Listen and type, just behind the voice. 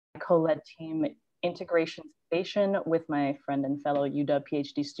co-led team Integration Station with my friend and fellow UW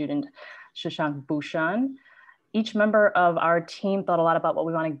PhD student, Shashank Bhushan. Each member of our team thought a lot about what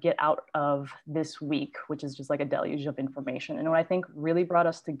we want to get out of this week, which is just like a deluge of information. And what I think really brought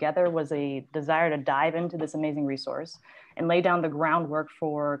us together was a desire to dive into this amazing resource and lay down the groundwork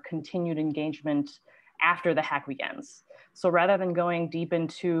for continued engagement after the hack week ends. So rather than going deep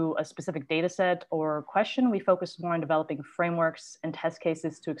into a specific data set or question, we focused more on developing frameworks and test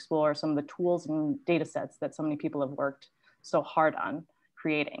cases to explore some of the tools and data sets that so many people have worked so hard on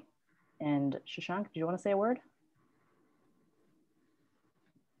creating. And Shashank, do you want to say a word?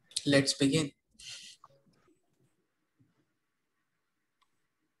 Let's begin.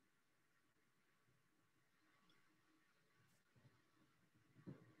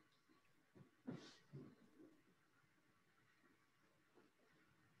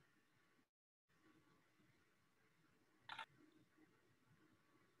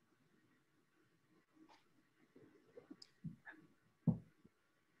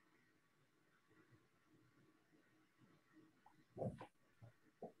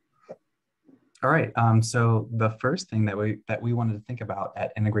 All right, so the first thing that we wanted to think about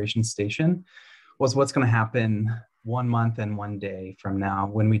at Integration Station was what's going to happen 1 month and 1 day from now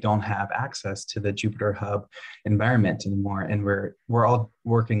when we don't have access to the Jupyter Hub environment anymore, and we're all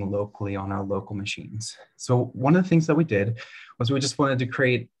working locally on our local machines. So one of the things that we did was we just wanted to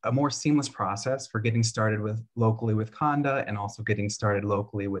create a more seamless process for getting started locally with Conda and also getting started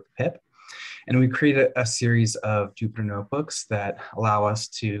locally with pip. And we created a series of Jupyter notebooks that allow us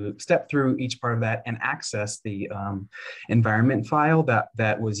to step through each part of that and access the environment file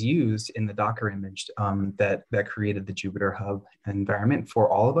that was used in the Docker image that created the Jupyter Hub environment for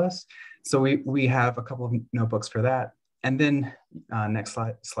all of us. So we have a couple of notebooks for that. And then next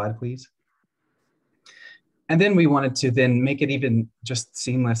slide, please. And then we wanted to then make it even just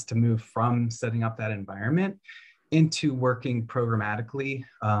seamless to move from setting up that environment into working programmatically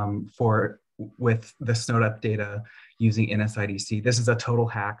with the SnowEx data using NSIDC. This is a total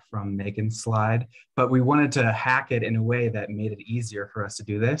hack from Megan's slide, but we wanted to hack it in a way that made it easier for us to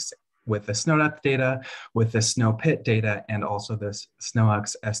do this with the SnowEx data, with the SnowPit data, and also this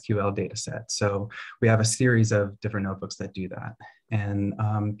SnowEx SQL data set. So we have a series of different notebooks that do that. And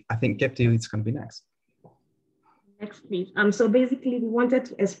I think Gifty is going to be next. Next, please. So basically, we wanted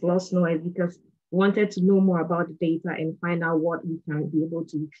to explore SnowEx because wanted to know more about the data and find out what we can be able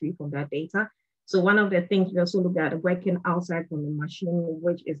to retrieve from that data. So one of the things we also look at working outside from the machine,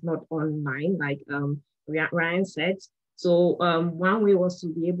 which is not online, like Ryan said. So one way was to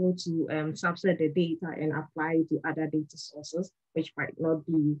be able to subset the data and apply it to other data sources, which might not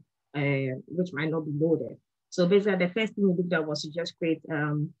be loaded. So basically, the first thing we looked at was to just create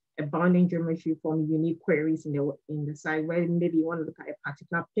a bounding geometry from unique queries in the site where maybe you want to look at a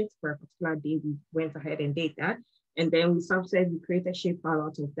particular pit for a particular day. We went ahead and did that. And then we create a shape file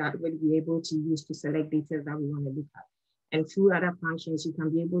out of that where we'll be able to use to select data that we want to look at. And through other functions, you can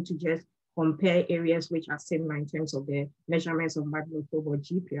be able to just compare areas which are similar in terms of the measurements of marginal probe or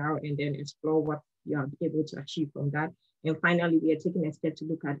GPR, and then explore what you are able to achieve from that. And finally, we are taking a step to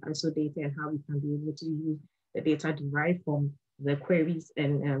look at ISO data and how we can be able to use the data derived from the queries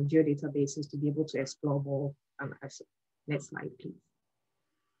and geodatabases to be able to explore more ISO. Next slide, please.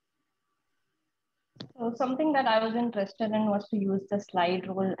 So something that I was interested in was to use the slide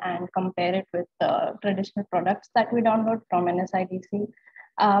rule and compare it with the traditional products that we download from NSIDC.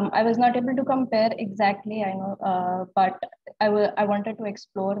 I was not able to compare exactly, I know, but I wanted to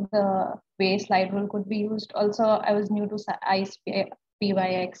explore the way slide rule could be used. Also, I was new to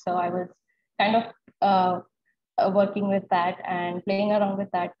PYX, so I was kind of working with that and playing around with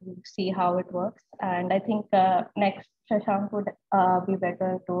that to see how it works. And I think next Shashank would be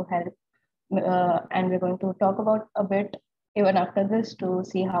better to help. And we're going to talk about a bit even after this to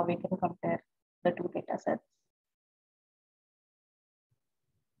see how we can compare the two data sets.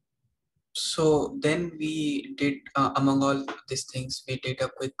 So then we did, among all these things, we did a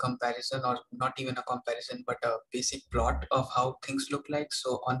quick comparison, or not even a comparison, but a basic plot of how things look like.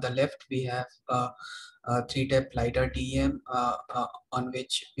 So on the left, we have a 3-step LiDAR DEM on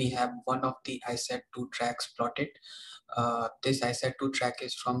which we have one of the ISAT2 tracks plotted. This ISAT2 track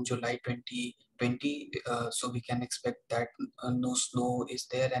is from July 2020, so we can expect that no snow is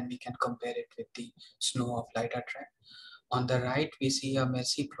there, and we can compare it with the snow of LiDAR track. On the right, we see a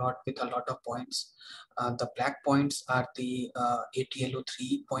messy plot with a lot of points. The black points are the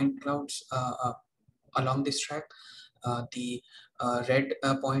ATLO3 point clouds along this track. The red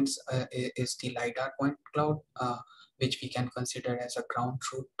points is the LiDAR point cloud, which we can consider as a ground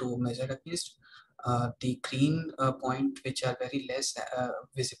truth to measure against. The green point, which are very less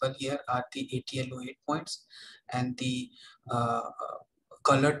visible here, are the ATLO8 points, and the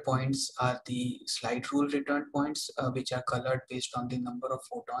colored points are the slide rule return points, which are colored based on the number of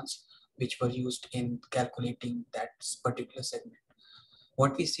photons which were used in calculating that particular segment.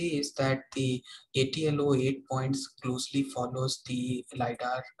 What we see is that the ATLO8 points closely follows the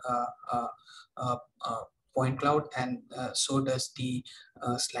LiDAR point cloud, and so does the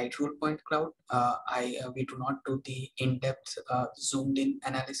slide rule point cloud. We do not do the in-depth zoomed in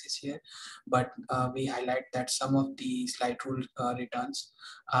analysis here, but we highlight that some of the slide rule returns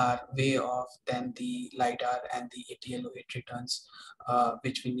are way off than the LiDAR and the ATLO8 returns,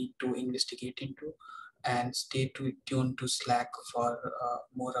 which we need to investigate into. And stay tuned to Slack for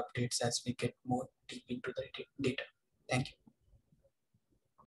more updates as we get more deep into the data. Thank you.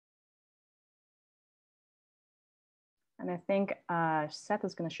 And I think Seth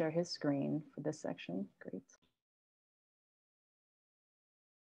is going to share his screen for this section. Great.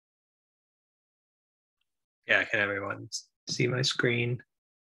 Yeah, can everyone see my screen?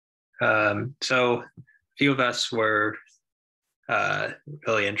 So a few of us were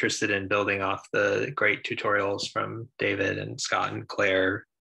really interested in building off the great tutorials from David and Scott and Claire,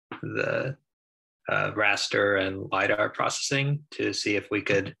 the raster and LiDAR processing, to see if we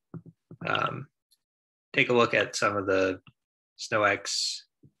could take a look at some of the SnowEx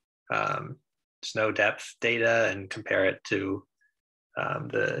snow depth data and compare it to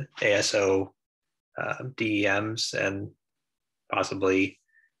the ASO DEMs, and possibly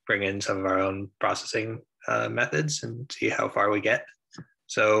bring in some of our own processing methods and see how far we get.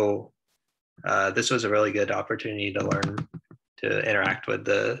 So this was a really good opportunity to learn to interact with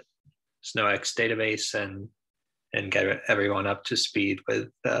the SnowEx database and get everyone up to speed with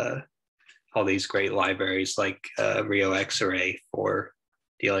all these great libraries like Rio X-Array for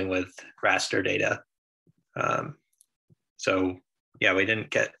dealing with raster data. So yeah, we didn't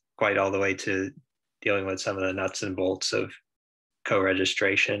get quite all the way to dealing with some of the nuts and bolts of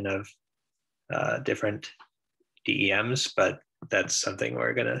co-registration of different DEMs, but that's something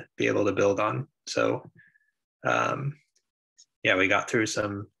we're going to be able to build on. So yeah, we got to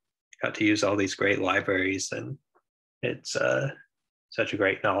use all these great libraries, and it's such a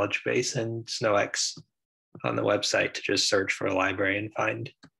great knowledge base in SnowEx on the website to just search for a library and find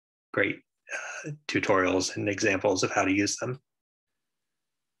great tutorials and examples of how to use them.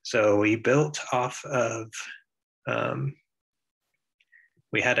 So we built off of,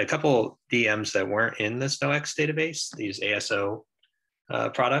 we had a couple DMs that weren't in the SnowEx database, these ASO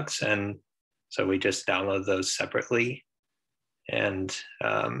products. And so we just download those separately and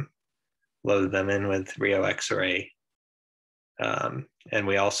load them in with Rio X-Array. And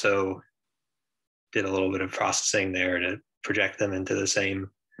we also did a little bit of processing there to project them into the same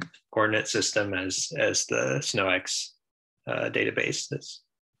coordinate system as the SnowEx database.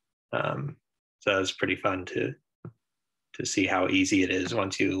 So it was pretty fun to see how easy it is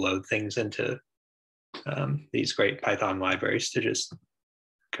once you load things into these great Python libraries to just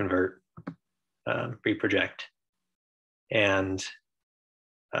convert, reproject. And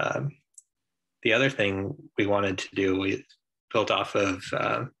the other thing we wanted to do, we built off of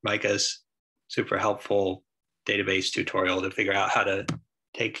Micah's super helpful database tutorial to figure out how to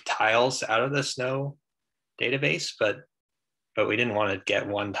take tiles out of the snow database, but we didn't want to get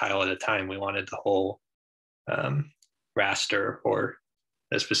one tile at a time. We wanted the whole raster or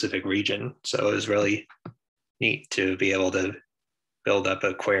a specific region. So it was really neat to be able to build up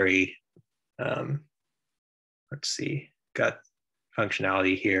a query. Let's see, got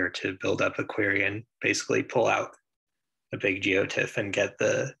functionality here to build up a query and basically pull out a big geotiff and get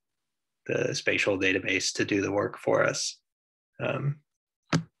the spatial database to do the work for us,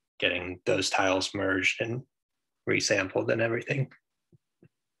 getting those tiles merged and resampled and everything.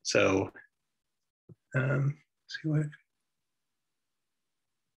 So see what,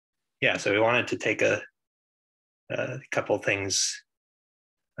 yeah, so we wanted to take a couple things,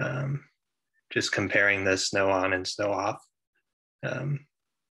 just comparing the snow on and snow off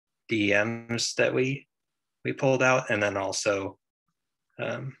DMs that we pulled out, and then also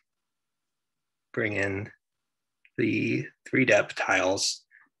bring in the 3-depth tiles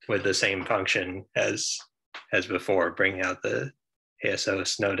with the same function as before, bringing out the ASO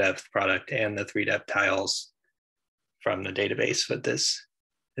snow depth product and the 3-depth tiles from the database with this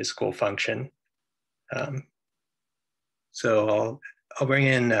cool function. So I'll bring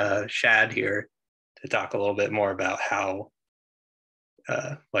in Shad here to talk a little bit more about how,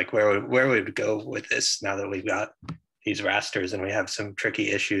 like where we would go with this now that we've got these rasters and we have some tricky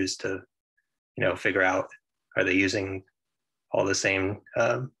issues to, figure out, are they using all the same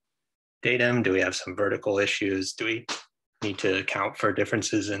datum? Do we have some vertical issues? Do we need to account for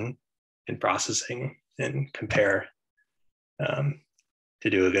differences in processing and compare to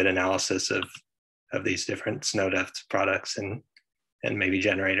do a good analysis of these different snow depth products and maybe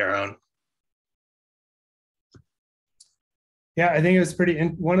generate our own? Yeah, I think it was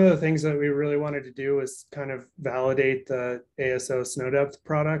one of the things that we really wanted to do was kind of validate the ASO snow depth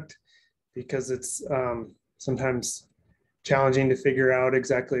product, because it's sometimes challenging to figure out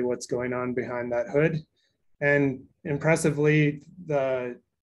exactly what's going on behind that hood. And impressively, there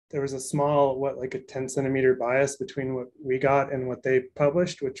was a small, like a 10 centimeter bias between what we got and what they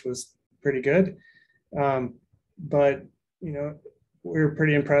published, which was pretty good. But, we were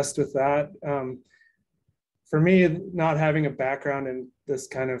pretty impressed with that. For me, not having a background in this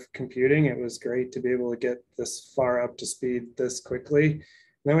kind of computing, it was great to be able to get this far up to speed this quickly.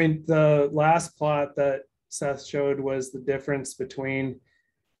 Then the last plot that Seth showed was the difference between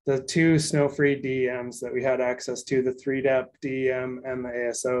the two snow-free DEMs that we had access to, the 3-depth DEM and the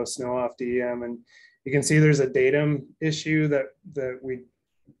ASO snow-off DEM. And you can see there's a datum issue that we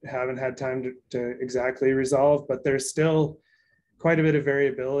haven't had time to exactly resolve, but there's still quite a bit of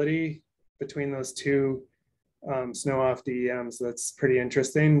variability between those two snow-off DEMs. That's pretty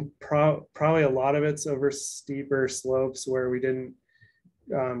interesting. Probably a lot of it's over steeper slopes where we didn't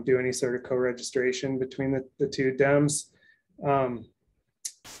do any sort of co-registration between the two DEMs.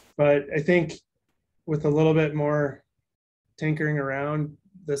 But I think with a little bit more tinkering around,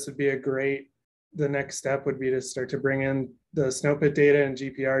 this would be the next step would be to start to bring in the snowpit data and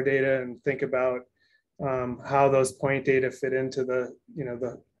GPR data and think about how those point data fit into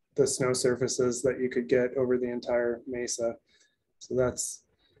the snow surfaces that you could get over the entire mesa. So that's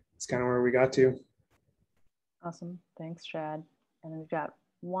kind of where we got to. Awesome, thanks, Shad. And we've got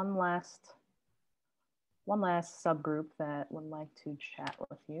one last subgroup that would like to chat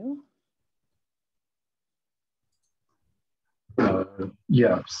with you.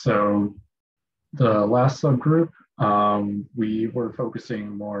 Yeah, so the last subgroup, we were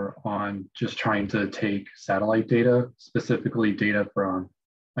focusing more on just trying to take satellite data, specifically data from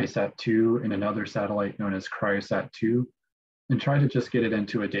ISAT-2 and another satellite known as Cryosat-2, and try to just get it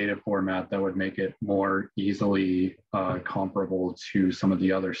into a data format that would make it more easily comparable to some of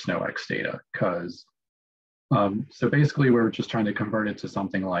the other SnowEx data. So basically we're just trying to convert it to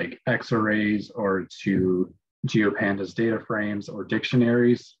something like X-arrays or to GeoPandas data frames or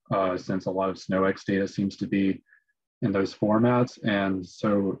dictionaries, since a lot of SnowEx data seems to be in those formats. And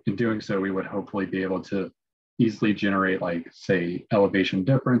so in doing so, we would hopefully be able to easily generate, like, say, elevation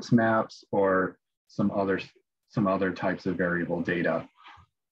difference maps or some other types of variable data.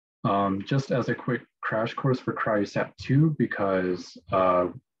 Just as a quick crash course for Cryosat-2, because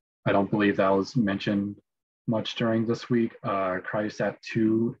I don't believe that was mentioned much during this week.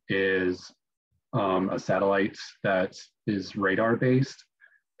 Cryosat-2 is a satellite that is radar based.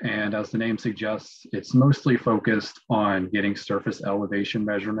 And as the name suggests, it's mostly focused on getting surface elevation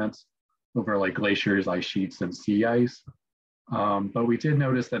measurements over like glaciers, ice sheets, and sea ice. But we did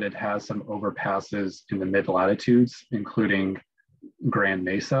notice that it has some overpasses in the mid latitudes, including Grand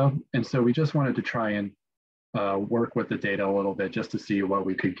Mesa. And so we just wanted to try and work with the data a little bit just to see what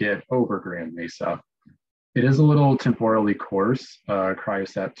we could get over Grand Mesa. It is a little temporally coarse.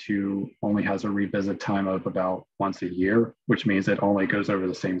 Cryosat-2 only has a revisit time of about once a year, which means it only goes over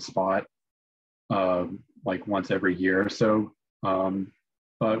the same spot like once every year or so.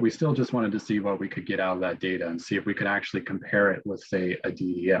 But we still just wanted to see what we could get out of that data and see if we could actually compare it with, say, a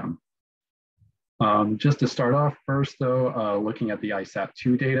DEM. Just to start off first, though, looking at the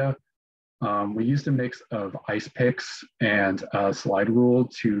ISAT-2 data, we used a mix of ice picks and slide rule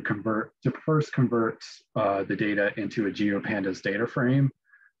to first convert the data into a GeoPandas data frame.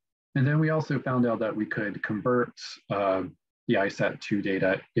 And then we also found out that we could convert the ISAT-2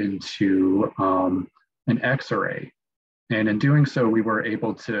 data into an X-array. And in doing so, we were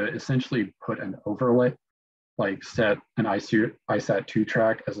able to essentially put an overlay, like set an ISAT-2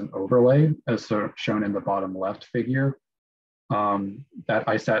 track as an overlay, as shown in the bottom left figure. That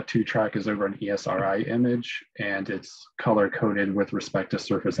ISAT-2 track is over an ESRI image, and it's color coded with respect to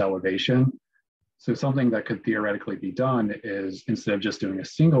surface elevation. So something that could theoretically be done is, instead of just doing a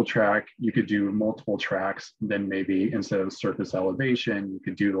single track, you could do multiple tracks. Then maybe instead of surface elevation, you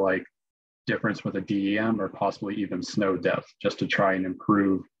could do like difference with a DEM or possibly even snow depth, just to try and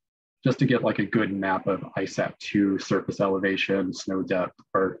improve, just to get like a good map of ISAT-2 surface elevation, snow depth,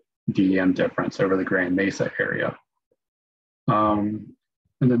 or DEM difference over the Grand Mesa area. And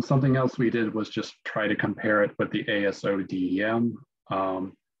then something else we did was just try to compare it with the ASO DEM,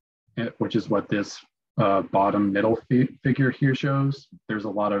 which is what this bottom middle figure here shows. There's a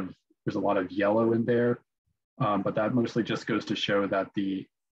lot of there's a lot of yellow in there, but that mostly just goes to show that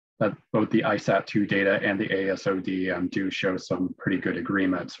that both the ISAT2 data and the ASO DEM do show some pretty good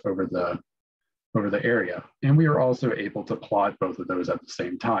agreements over the area. And we were also able to plot both of those at the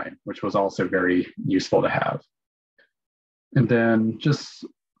same time, which was also very useful to have. And then just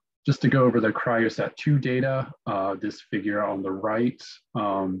to go over the cryosat2 data, this figure on the right,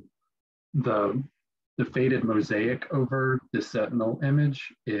 the faded mosaic over the sentinel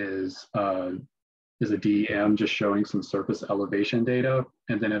image is a DEM just showing some surface elevation data.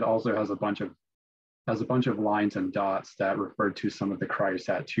 And then it also has a bunch of lines and dots that refer to some of the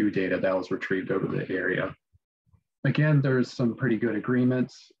cryosat2 data that was retrieved over the area. Again, there's some pretty good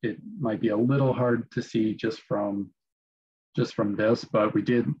agreements. It might be a little hard to see just from this, but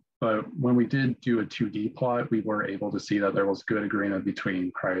when we did do a 2D plot, we were able to see that there was good agreement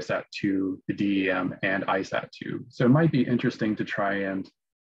between cryosat2, the DEM, and ISAT2. So it might be interesting to try and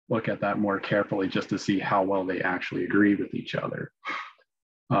look at that more carefully just to see how well they actually agree with each other.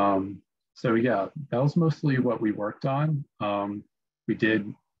 So yeah, that was mostly what we worked on. We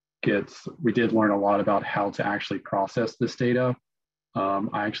did learn a lot about how to actually process this data.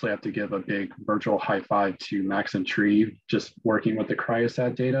 I actually have to give a big virtual high five to Max and Tree just working with the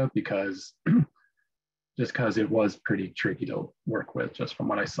cryosat data because it was pretty tricky to work with just from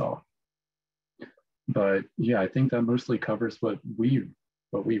what I saw. But yeah, I think that mostly covers what we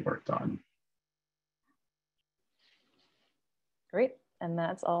worked on. Great, and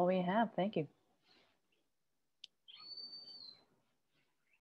that's all we have. Thank you.